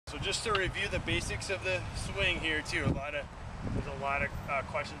So just to review the basics of the swing here too, there's a lot of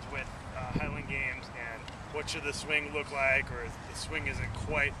questions with Highland games and what should the swing look like, or the swing isn't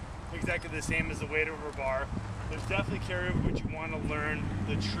quite exactly the same as the weight over bar. There's definitely carryover, but you want to learn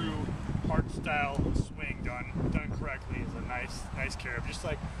the true hard style swing done correctly is a nice carryover. Just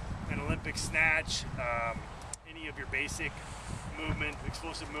like an Olympic snatch, any of your basic movement,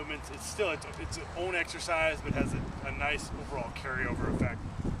 explosive movements, it's its own exercise, but has a nice overall carryover effect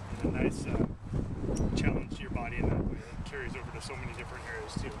and a nice challenge to your body in that way. It carries over to so many different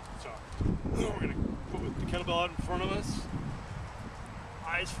areas too. So we're gonna put the kettlebell out in front of us,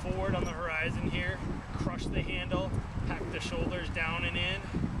 eyes forward on the horizon here, crush the handle, pack the shoulders down and in.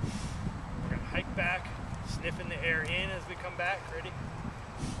 We're gonna hike back, sniffing the air in as we come back. Ready?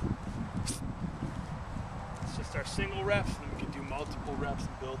 It's just our single reps, and then we can do multiple reps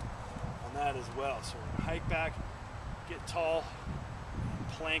and build on that as well. So we're gonna hike back, get tall,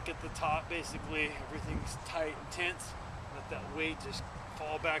 plank at the top basically. Everything's tight and tense. Let that weight just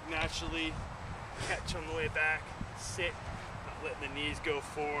fall back naturally. Catch on the way back, sit, not letting the knees go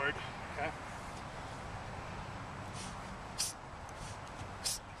forward, okay?